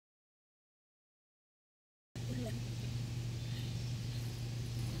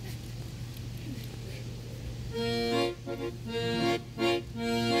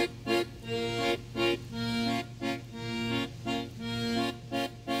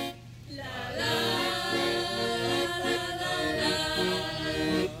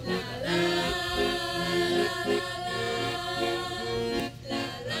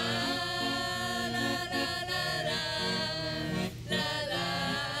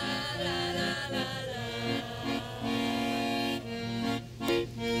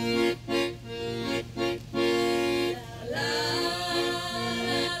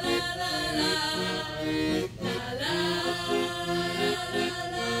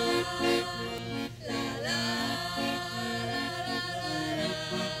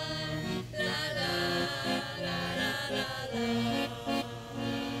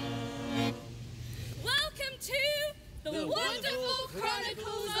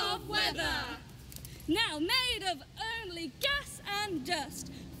of weather. Now made of only gas and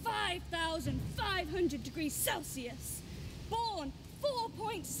dust, 5,500 degrees Celsius. Born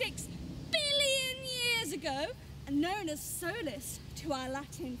 4.6 billion years ago and known as Solus to our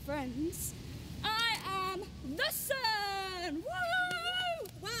Latin friends, I am the sun! Woo!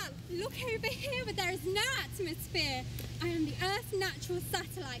 Well, look over here where there is no atmosphere. I am the Earth's natural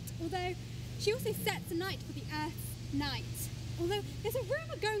satellite, although she also sets the night for the Earth's night. Although there's a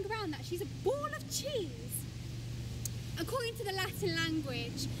rumour going around that she's a ball of cheese. According to the Latin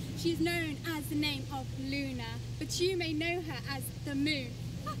language, she is known as the name of Luna, but you may know her as the moon.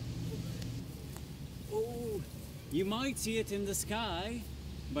 Oh, you might see it in the sky,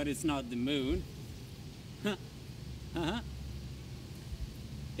 but it's not the moon.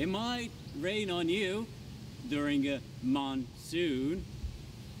 It might rain on you during a monsoon.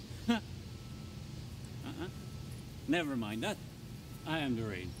 Never mind that. I am the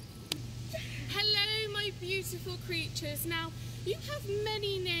rain. Hello, my beautiful creatures. Now, you have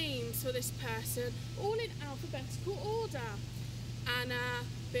many names for this person, all in alphabetical order. Anna,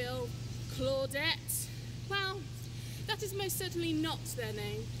 Bill, Claudette. Well, that is most certainly not their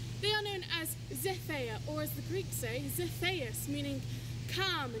name. They are known as Zephyr, or as the Greeks say, Zephyrs, meaning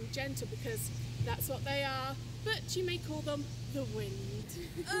calm and gentle, because that's what they are. But you may call them the wind.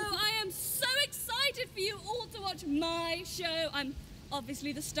 Oh, I am so excited for you all to watch my show. I'm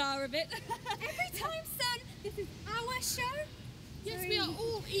obviously the star of it. Every time, son, this is our show. Yes, we are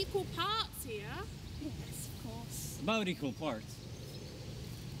all equal parts here. Yes, of course. About equal parts.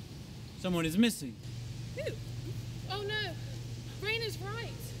 Someone is missing. Who? Oh no, Rain is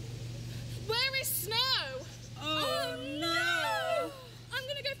right. Where is Snow? Oh no! I'm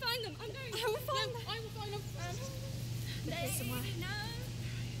gonna go find them. I'm going. I will find them. I will find them. Somewhere.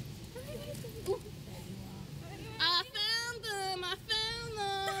 I found them. I found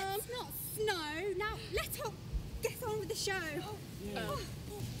them. That's not Snow. Now, let's all get on with the show.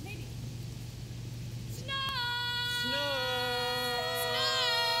 Maybe. Snow!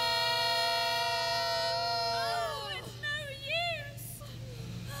 Oh, it's no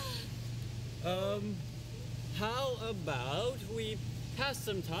use. How about we pass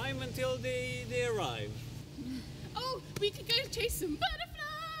some time until they arrive? Oh, we could go chase some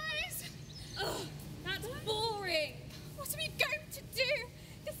butterflies. Ugh, that's boring. What are we going to do?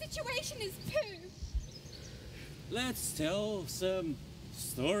 The situation is poo. Let's tell some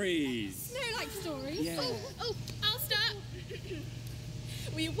stories. Snow-like stories. Yeah. Oh, I'll start.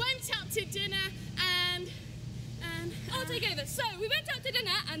 We went out to dinner and I'll take over. So, we went out to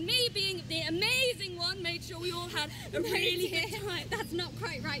dinner and me being the amazing one made sure we all had a really good time. That's not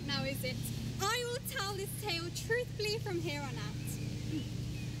quite right now, is it? I will tell this tale truthfully from here on out.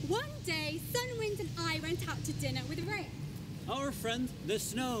 One day, Sun, Wind and I went out to dinner with Rain. Our friend, the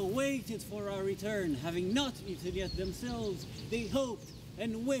snow, waited for our return. Having not eaten yet themselves, they hoped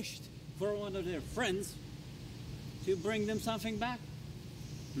and wished for one of their friends to bring them something back.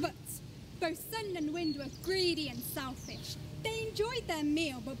 But both Sun and Wind were greedy and selfish. They enjoyed their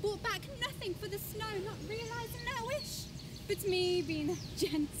meal, but brought back nothing for the snow, not realising their wish. But me, being a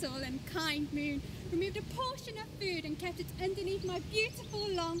gentle and kind moon, removed a portion of food and kept it underneath my beautiful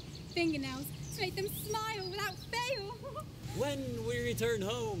long fingernails to make them smile without fail. When we return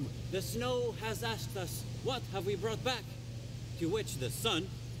home, the snow has asked us, what have we brought back? To which the sun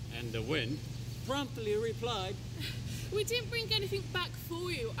and the wind promptly replied, we didn't bring anything back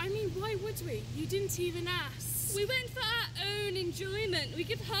for you. I mean, why would we? You didn't even ask. We went for our own enjoyment. We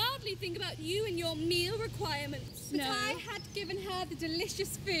could hardly think about you and your meal requirements. But I had given her the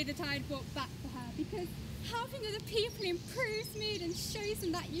delicious food that I had brought back for her, because helping other people improves mood and shows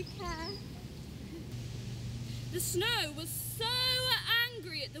them that you care. The snow was so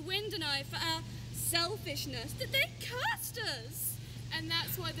angry at the wind and I for our selfishness that they cursed us. And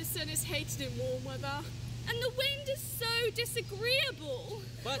that's why the sun is hated in warm weather. And the wind is so disagreeable.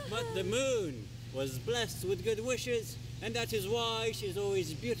 but the moon was blessed with good wishes, and that is why she's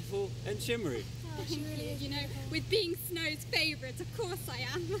always beautiful and shimmery. Oh, really, you know, with being Snow's favourite, of course I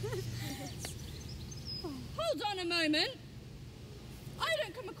am. Hold on a moment. I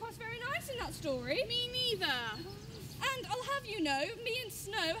don't come across very nice in that story. Me neither. And I'll have you know, me and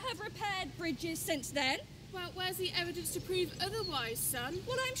Snow have repaired bridges since then. Well, where's the evidence to prove otherwise, son?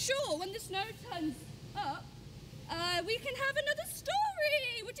 Well, I'm sure when the snow turns up, we can have another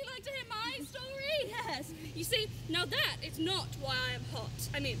story. Would you like to hear my story? Yes. You see, now that is not why I am hot.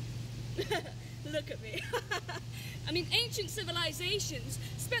 I mean, look at me. I mean, ancient civilizations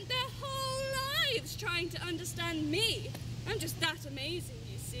spent their whole lives trying to understand me. I'm just that amazing,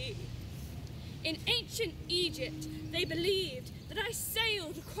 you see. In ancient Egypt, they believed that I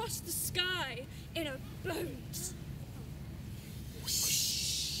sailed across the sky in a boat.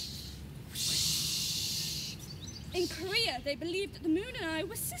 In Korea, they believed that the moon and I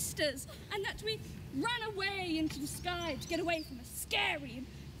were sisters, and that we ran away into the sky to get away from a scary and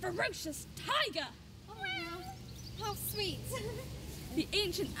ferocious tiger. Oh, how sweet. The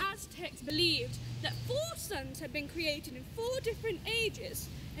ancient Aztecs believed that 4 suns had been created in 4 different ages,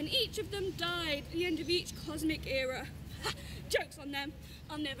 and each of them died at the end of each cosmic era. Joke's on them.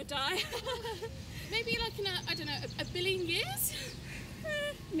 I'll never die. Maybe like in a billion years?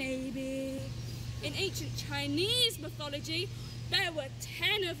 Maybe. In ancient Chinese mythology, there were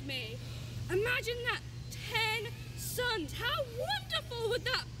 10 of me. Imagine that, 10 suns. How wonderful would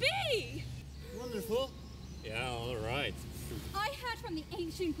that be? Wonderful. Yeah, all right. I heard from the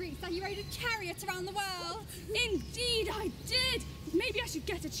ancient Greeks that you rode a chariot around the world. Indeed, I did. Maybe I should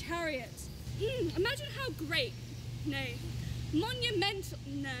get a chariot. Imagine how great, no, monumental,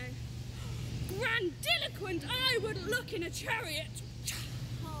 no, grandiloquent I would look in a chariot.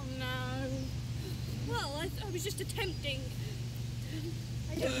 Oh no. Well, I was just attempting.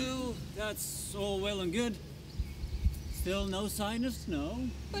 Well, that's all well and good. Still no sign of snow.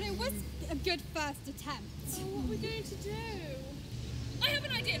 But it was a good first attempt. Oh, what are we going to do? I have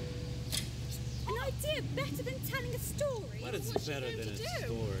an idea. An idea better than telling a story. What is What's she better going than to a do?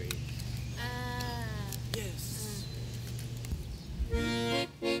 story? Yes.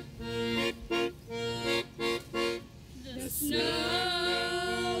 The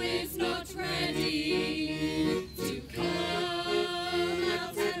snow is not ready to come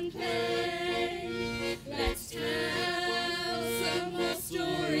out and play. Let's tell some more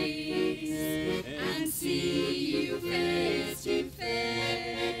stories and see you face to face.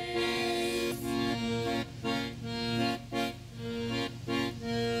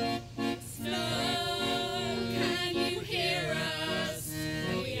 Snow, can you hear us?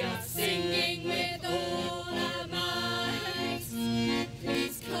 We are singing with all our might.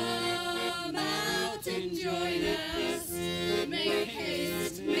 Please come out and join us. Make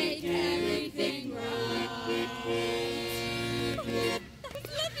haste, make everything right. That was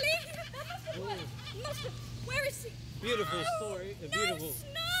lovely. Where is he? Beautiful story, a beautiful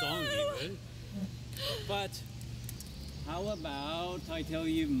song even. But how about I tell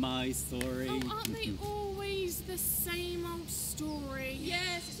you my story? Oh, aren't they always the same old story?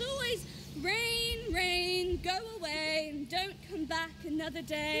 Yes, it's always rain, rain, go away, and don't come back another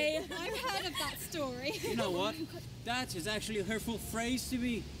day. I've heard of that story. You know what? That is actually a hurtful phrase to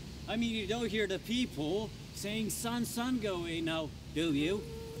me. I mean, you don't hear the people saying, "Son, son, go away now," do you?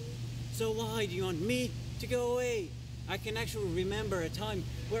 So why do you want me to go away? I can actually remember a time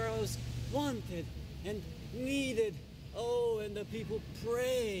where I was wanted and needed. Oh, and the people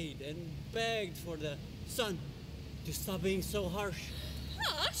prayed and begged for the sun to stop being so harsh.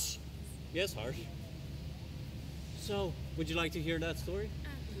 Hush! Yes, harsh. So, would you like to hear that story?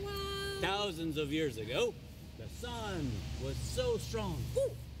 Wow. Thousands of years ago, the sun was so strong.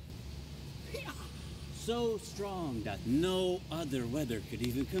 So strong that no other weather could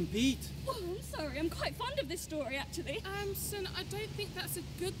even compete. Oh, I'm sorry, I'm quite fond of this story actually. Son, I don't think that's a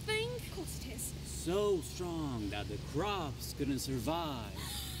good thing. Of course it is. So strong that the crops couldn't survive.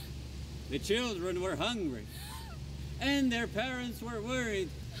 The children were hungry. And their parents were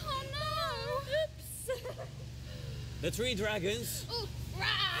worried. Oh no! Oops! The 3 dragons Oh,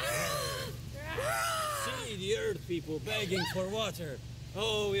 see the earth people begging for water.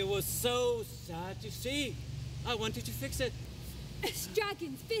 Oh, it was so sad to see. I wanted to fix it. As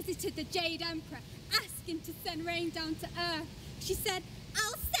dragons visited the Jade Emperor, asking to send rain down to Earth, she said,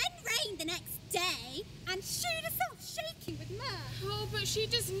 "I'll send rain the next day," and shooed herself shaking with mirth. Oh, but she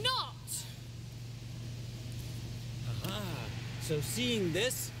does not. Aha. So seeing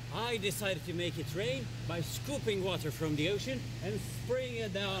this, I decided to make it rain by scooping water from the ocean and spraying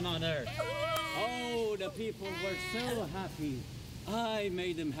it down on Earth. Oh, the people were so happy. I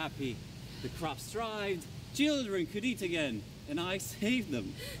made them happy. The crops thrived, children could eat again, and I saved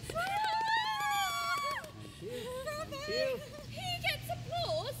them. Thank you. He gets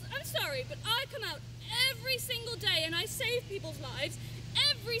applause. I'm sorry, but I come out every single day and I save people's lives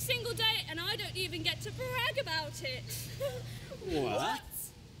every single day, and I don't even get to brag about it. What?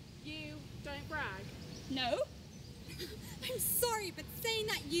 You don't brag. No? I'm sorry, but saying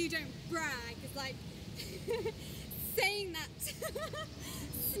that you don't brag is like saying that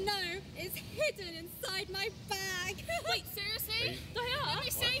snow is hidden inside my bag. Wait, seriously? They are. Let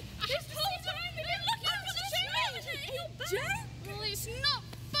me see. This whole time we've been looking for the snow in your bag. Joke? Well, it's not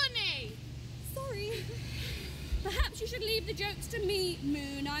funny. Sorry. Perhaps you should leave the jokes to me,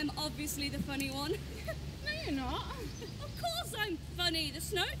 Moon. I'm obviously the funny one. No, you're not. Of course I'm funny. The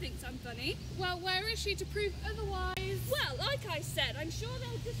snow thinks I'm funny. Well, where is she to prove otherwise? Well, like I said, I'm sure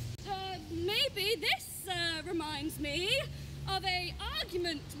they'll just, maybe this, reminds me of a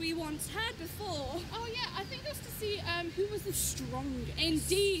argument we once had before. Oh yeah, I think it was to see who was the strongest.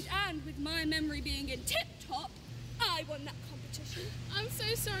 Indeed, and with my memory being in tip-top, I won that competition. I'm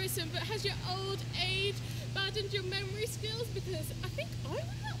so sorry, Sim, but has your old age baddened your memory skills? Because I think I won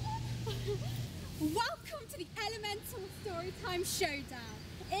that one. Welcome to the Elemental Storytime Showdown.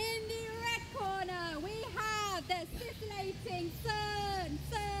 In the red corner, we have the scintillating sun.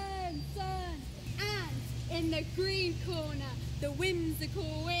 And in the green corner, the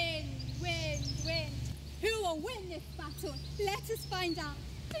whimsical wind. Who will win this battle? Let us find out.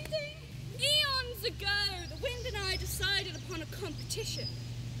 Ding ding. Eons ago, the wind and I decided upon a competition.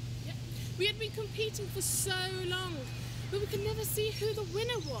 Yeah. We had been competing for so long, but we could never see who the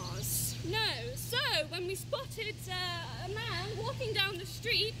winner was. No, so when we spotted a man walking down the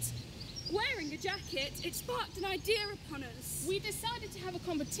street wearing a jacket, it sparked an idea upon us. We decided to have a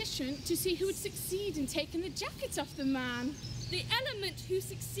competition to see who would succeed in taking the jacket off the man. The element who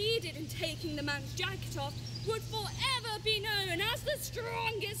succeeded in taking the man's jacket off would forever be known as the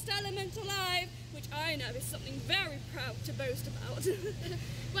strongest element alive, which I know is something very proud to boast about.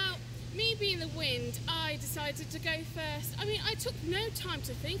 Well, me being the wind, I decided to go first. I mean, I took no time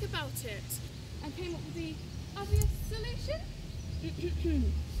to think about it and came up with the obvious solution.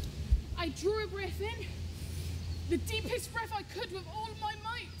 I drew a breath in, the deepest breath I could with all my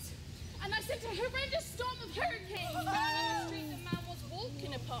might, and I sent a horrendous storm of hurricanes down the street the man was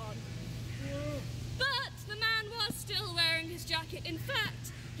walking upon. But the man was still wearing his jacket. In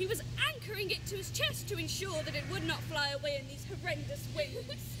fact, he was anchoring it to his chest to ensure that it would not fly away in these horrendous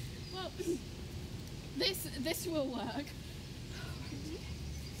winds. Well, this will work.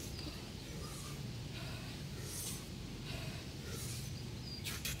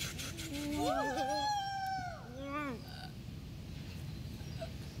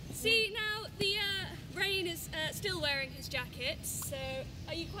 See, now the Rain is still wearing his jacket, so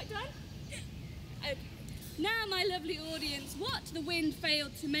are you quite done? Okay. Now, my lovely audience, what the wind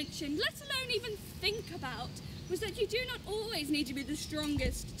failed to mention, let alone even think about, was that you do not always need to be the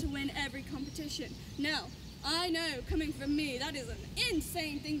strongest to win every competition. No, I know, coming from me, that is an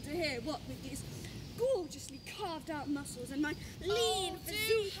insane thing to hear, what with these gorgeously carved out muscles and my lean physique.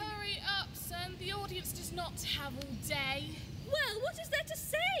 Do hurry up, son. The audience does not have all day. Well, what is there to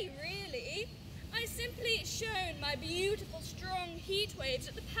say, really? I simply shown my beautiful, strong heat waves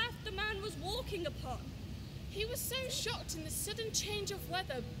at the path the man was walking upon. He was so shocked in the sudden change of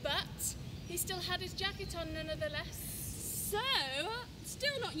weather, but he still had his jacket on nonetheless. So,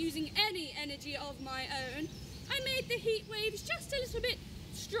 still not using any energy of my own, I made the heat waves just a little bit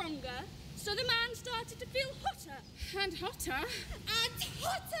stronger, so the man started to feel hotter. And hotter? And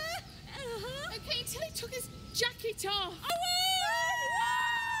hotter! Okay, until he took his jacket off.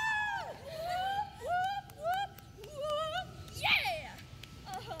 Yeah!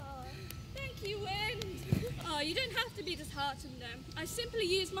 Thank you, Wind. Oh, you don't have to be disheartened, though. I simply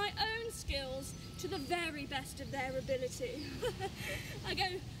used my own skills to the very best of their ability.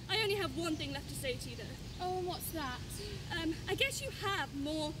 I only have one thing left to say to you, though. Oh, and what's that? I guess you have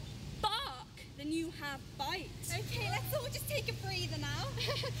more bark than you have bite. Okay, let's all just take a breather now.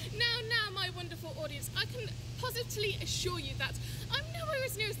 Now, my wonderful audience, I can positively assure you that I'm nowhere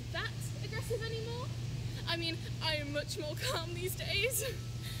as near as that aggressive anymore. I mean, I am much more calm these days.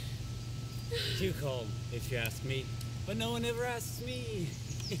 Too calm, if you ask me. But no one ever asks me.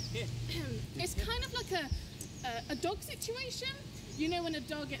 It's kind of like a dog situation. You know when a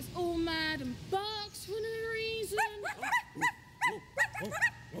dog gets all mad and barks for no reason.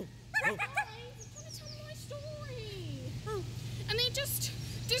 I'm trying to tell my story. Oh. And they just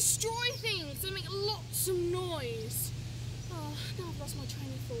destroy things and make lots of noise. Oh, now I've lost my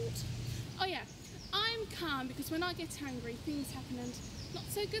train of thought. Oh yeah, I'm calm because when I get angry, things happen and not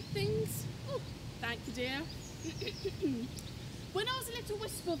so good things. Oh, thank you, dear. When I was a little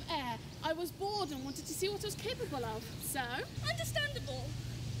wisp of air, I was bored and wanted to see what I was capable of. So, Understandable.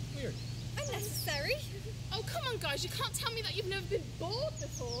 Weird. Unnecessary. oh come on guys, you can't tell me that you've never been bored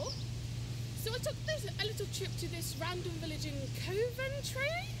before. So I took a little trip to this random village in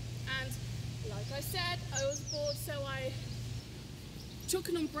Coventry, and like I said, I was bored, so I took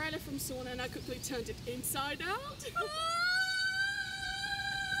an umbrella from Sauna and I quickly turned it inside out.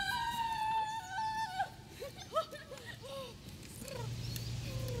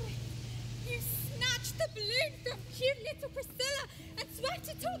 You snatched the balloon from cute little Priscilla and swept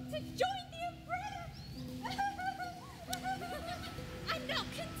it up to join the umbrella. And not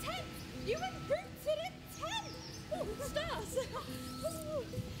content, you embruted a tent. stars.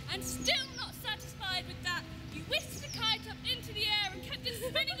 And still not satisfied with that, you whisked the kite up into the air and kept it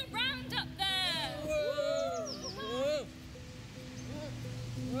spinning around up there. Whoa!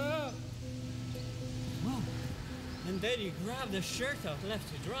 Whoa! Whoa! And then you grabbed the shirt off left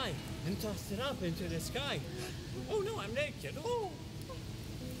to dry and tossed it up into the sky. Oh no, I'm naked. Oh!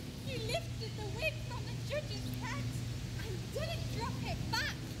 You lifted the wig from the judge's head and didn't drop it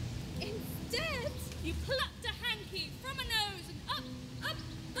back. Instead, You plucked a hanky from a nose and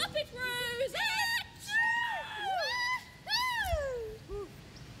up it rose.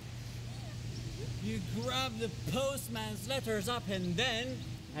 You grabbed the postman's letters up and then,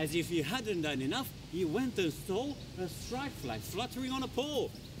 as if you hadn't done enough, you went and stole a striped flag fluttering on a pole.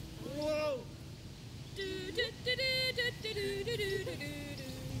 Whoa!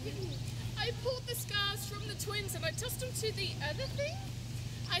 I pulled the scars from the twins and I tossed them to the other thing.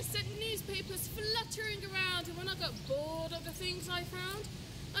 I sent newspapers fluttering around, and when I got bored of the things I found,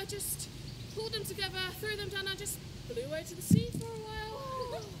 I just pulled them together, threw them down, and just flew away to the sea for a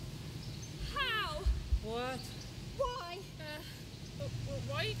while. How? What? why?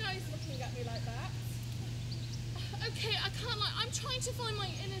 Why are you guys looking at me like that? Okay, I can't lie, I'm trying to find my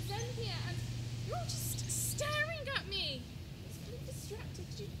inner zen here, and you're all just staring at me. It's kind of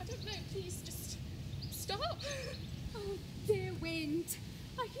distracting. I don't know, please just stop. Oh, dear wind.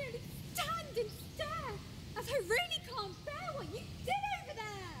 I can only stand and stare, as I really can't bear what you did over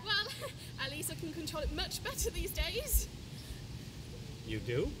there. Well, at least I can control it much better these days. You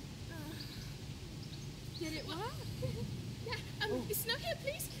do? Did it work? Yeah, is snow here,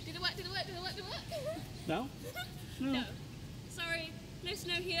 please? Did it work? Did it work? Did it work? Did it work? No? No. Sorry, no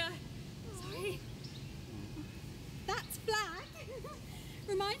snow here. Sorry. That flag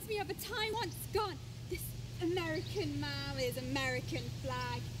reminds me of a time once gone. This American man with his American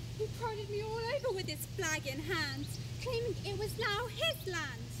flag. He prodded me all over with his flag in hand, claiming it was now his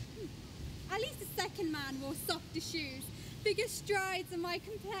land. At least the second man wore softer shoes, bigger strides, and my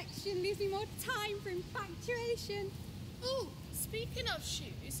complexion leaves me more time for infatuation. Oh, speaking of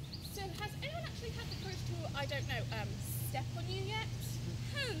shoes, so has anyone actually had the courage to, I don't know, step on you yet?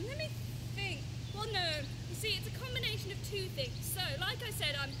 Let me think. Well, no. You see, it's a combination of two things. So, like I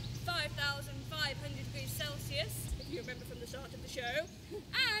said, I'm 5,500 degrees Celsius, if you remember from the start of the show,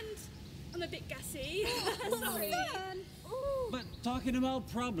 and I'm a bit gassy. Sorry. But talking about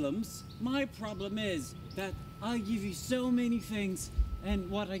problems, my problem is that I give you so many things, and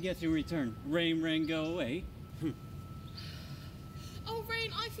what I get in return? Rain, go away. Oh,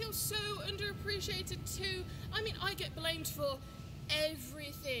 Rain, I feel so underappreciated too. I mean, I get blamed for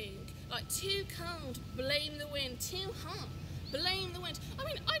everything. Like, too cold, blame the wind. Too hot, blame the wind. I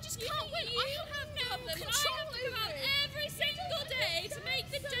mean, I just can't win. I don't have no problems. control I have to go over out it. every single day to make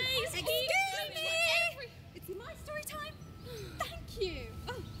the days keep Excuse going. me! It's my story time. Thank you.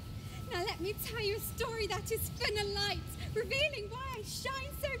 Oh, now let me tell you a story that is fun and light, revealing why I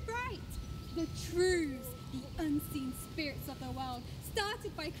shine so bright. The truths, the unseen spirits of the world,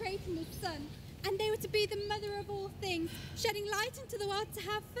 started by creating the sun, and they were to be the mother of all things, shedding light into the world to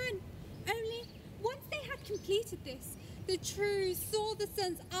have fun. Only, once they had completed this, the truths saw the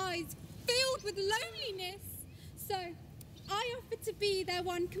sun's eyes filled with loneliness. So, I offered to be their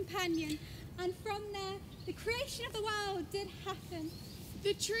one companion, and from there, the creation of the world did happen.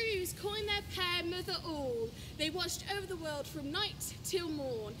 The Trews coined their pair mother all. They watched over the world from night till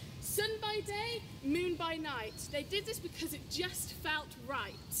morn, sun by day, moon by night. They did this because it just felt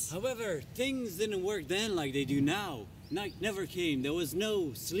right. However, things didn't work then like they do now. Night never came. There was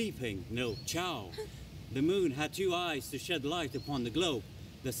no sleeping, no chow. The moon had two eyes to shed light upon the globe.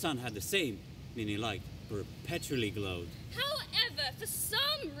 The sun had the same, meaning light perpetually glowed. However, for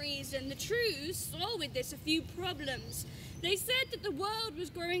some reason, the Trews saw with this a few problems. They said that the world was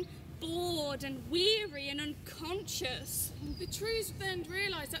growing bored and weary and unconscious. The Trews then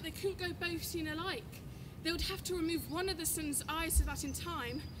realised that they couldn't go both seen alike. They would have to remove one of the sun's eyes so that in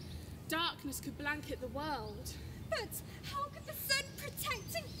time, darkness could blanket the world. But how could the sun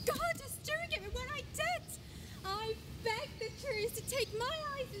protect and guard us during it when I did? I begged the Trews to take my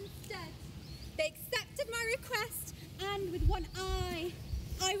eyes instead. They accepted my request, and with one eye,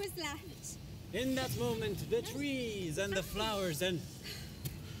 I was left. In that moment, the trees and the flowers and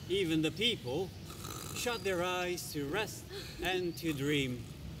even the people shut their eyes to rest and to dream.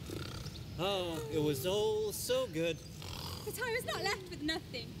 Oh, it was all so good. But I was not left with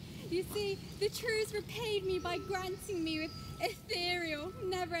nothing. You see, the Trews repaid me by granting me with ethereal,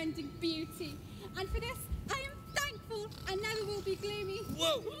 never-ending beauty. And for this, I am thankful and never will be gloomy.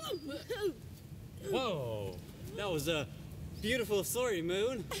 Whoa! Whoa! That was a beautiful story,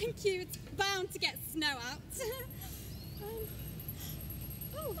 Moon. Thank you. It's bound to get snow out.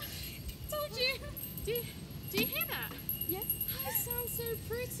 Oh, told you. Do you hear that? Yes. Oh, it sounds so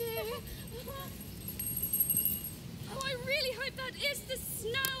pretty. Oh, I really hope that is the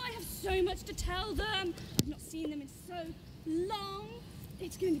snow. I have so much to tell them. I've not seen them in so long.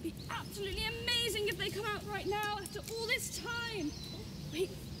 It's going to be absolutely amazing if they come out right now after all this time.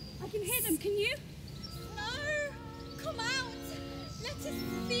 Wait, I can hear them. Can you? No, come out. Let us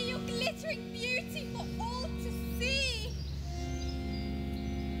see your glittering beauty for all to see.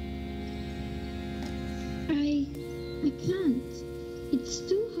 I can't. It's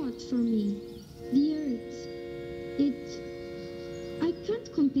too hot for me. The earth. I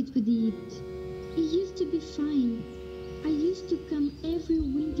can't compete with the heat. It used to be fine. I used to come every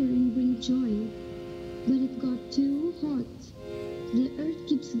winter and bring joy. But it got too hot. The earth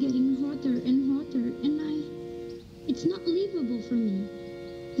keeps getting hotter and hotter, and it's not livable for me.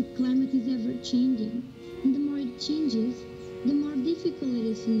 The climate is ever changing, and the more it changes, the more difficult it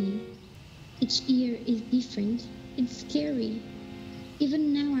is for me. Each year is different. It's scary.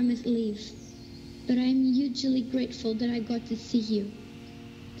 Even now I must leave. But I am hugely grateful that I got to see you.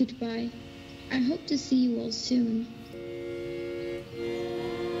 Goodbye. I hope to see you all soon.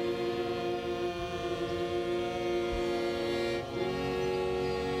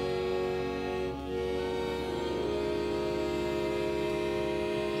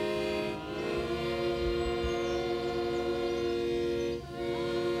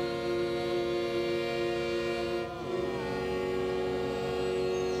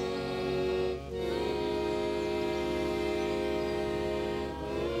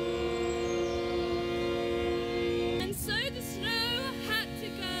 And so the snow had to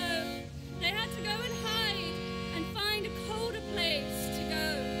go. They had to go and hide and find a colder place to go.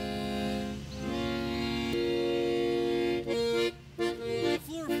 The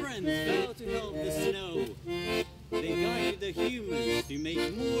four friends vowed to help the snow. They guided the humans to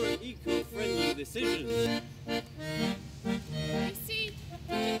make more eco-friendly decisions. You see,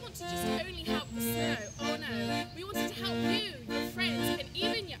 we didn't want to just only help the snow. Oh no, we wanted to help you, your friends, and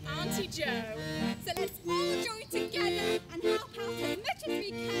even your Auntie Jo. So let's all join together and help out as much as we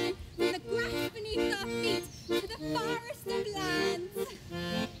can, from the grass beneath our feet to the forest of lands.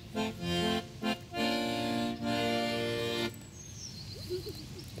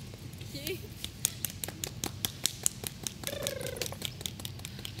 Thank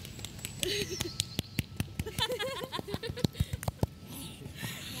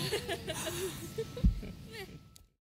you.